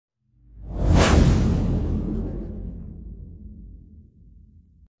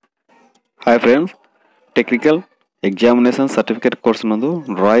Hi friends, technical examination certificate course నందు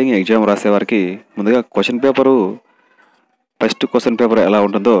drawing exam రాసేవారికి ముందుగా first question paper ఎలా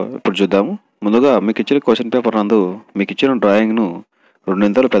ఉంటుందో ఇప్పుడు చూద్దాము. ముందుగా మీకు ఇచ్చిన క్వశ్చన్ పేపర్ నందు మీకు ఇచ్చిన డ్రాయింగ్ను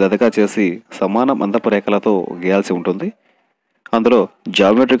రెండింతలు పెద్దదిగా చేసి సమాన మందపు రేఖలతో గీయాల్సి ఉంటుంది. అందులో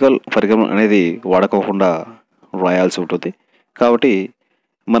జామెట్రికల్ పరికరం అనేది వాడకోకుండా రాయాల్సి ఉంటుంది. కాబట్టి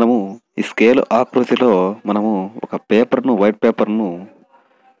మనము ఈ స్కేల్ ఆకృతిలో మనము ఒక వైట్ పేపర్ను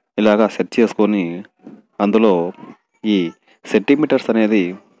ఇలాగా సెట్ చేసుకొని అందులో ఈ సెంటీమీటర్స్ అనేది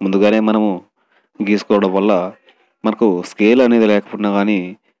ముందుగానే మనము గీసుకోవడం వల్ల మనకు స్కేల్ అనేది లేకపోయినా కానీ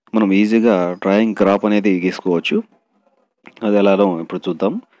మనం ఈజీగా డ్రాయింగ్ గ్రాఫ్ అనేది గీసుకోవచ్చు. అది ఎలానో ఇప్పుడు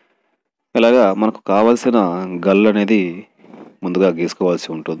చూద్దాం. ఇలాగా మనకు కావాల్సిన గల్ అనేది ముందుగా గీసుకోవాల్సి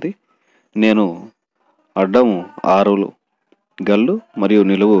ఉంటుంది. నేను అడ్డం 6 గళ్ళు మరియు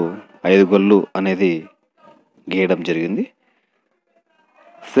నిలువు 5 గళ్ళు అనేది గీయడం జరిగింది.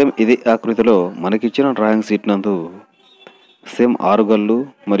 సేమ్ ఇదే ఆకృతిలో మనకిచ్చిన డ్రాయింగ్ షీట్ నందు సేమ్ 6 గళ్ళు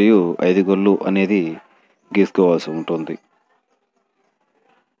మరియు 5 గళ్ళు అనేది గీసుకోవాల్సి ఉంటుంది.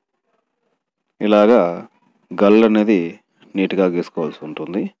 ఇలాగా గళ్ళు అనేది నీట్గా గీసుకోవాల్సి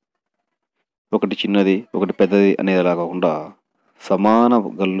ఉంటుంది. ఒకటి చిన్నది ఒకటి పెద్దది అనేది అలా కాకుండా సమాన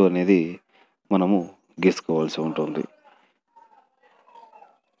గళ్ళు అనేది మనము గీసుకోవాల్సి ఉంటుంది.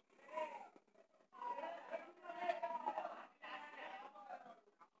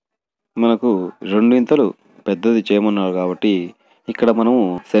 మనకు రెండింతలు పెద్దది చేయమన్నారు కాబట్టి ఇక్కడ మనము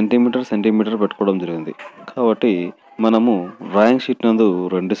సెంటీమీటర్ పెట్టుకోవడం జరిగింది. కాబట్టి మనము డ్రాయింగ్ షీట్ నందు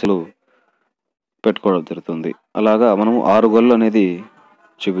 2 పెట్టుకోవడం జరుగుతుంది. అలాగా మనము 6 గళ్ళు అనేది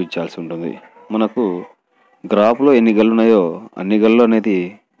చూపించాల్సి ఉంటుంది. మనకు గ్రాఫ్లో ఎన్ని గళ్ళు ఉన్నాయో అన్ని గళ్ళు అనేది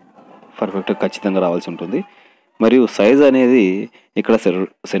పర్ఫెక్ట్గా ఖచ్చితంగా రావాల్సి ఉంటుంది. మరియు సైజ్ అనేది ఇక్కడ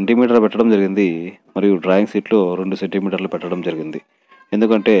సెంటీమీటర్ పెట్టడం జరిగింది మరియు డ్రాయింగ్ షీట్లో 2 సెంటీమీటర్లు పెట్టడం జరిగింది.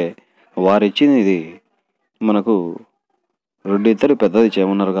 ఎందుకంటే వారు ఇచ్చింది ఇది మనకు రెండింతలు పెద్దది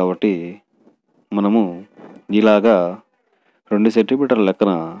చేయమన్నారు కాబట్టి మనము ఇలాగా 2 సెంటీమీటర్ల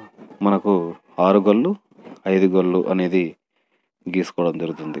లెక్కన మనకు 6 గళ్ళు 5 గళ్ళు అనేది గీసుకోవడం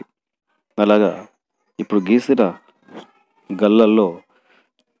జరుగుతుంది. అలాగా ఇప్పుడు గీసిన గళ్ళల్లో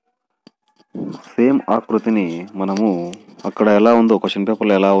సేమ్ ఆకృతిని మనము అక్కడ ఎలా ఉందో క్వశ్చన్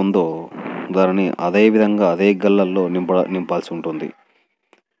పేపర్లో ఎలా ఉందో దానిని అదే విధంగా అదే గళ్ళల్లో నింపాల్సి ఉంటుంది.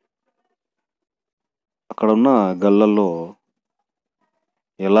 అక్కడ ఉన్న గళ్ళల్లో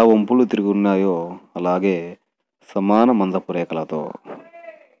ఎలా వంపులు తిరిగి ఉన్నాయో అలాగే సమాన మందపు రేఖలతో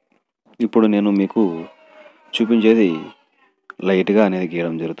ఇప్పుడు నేను మీకు చూపించేది లైట్గా అనేది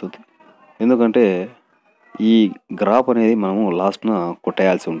గీయడం జరుగుతుంది. ఎందుకంటే ఈ గ్రాఫ్ అనేది మనము లాస్ట్న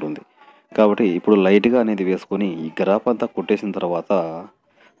కొట్టేయాల్సి ఉంటుంది. కాబట్టి ఇప్పుడు లైట్గా అనేది వేసుకొని ఈ గ్రాఫ్ అంతా కొట్టేసిన తర్వాత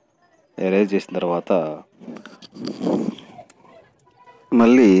ఎరేజ్ చేసిన తర్వాత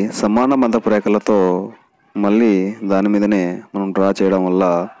మళ్ళీ సమాన మందపు రేఖలతో మళ్ళీ దాని మీదనే మనం డ్రా చేయడం వల్ల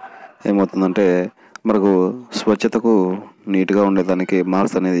ఏమవుతుందంటే మనకు స్వచ్ఛతకు నీట్గా ఉండేదానికి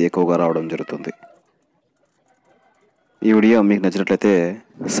మార్క్స్ అనేది ఎక్కువగా రావడం జరుగుతుంది. ఈ వీడియో మీకు నచ్చినట్లయితే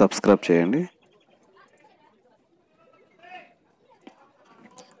సబ్స్క్రైబ్ చేయండి.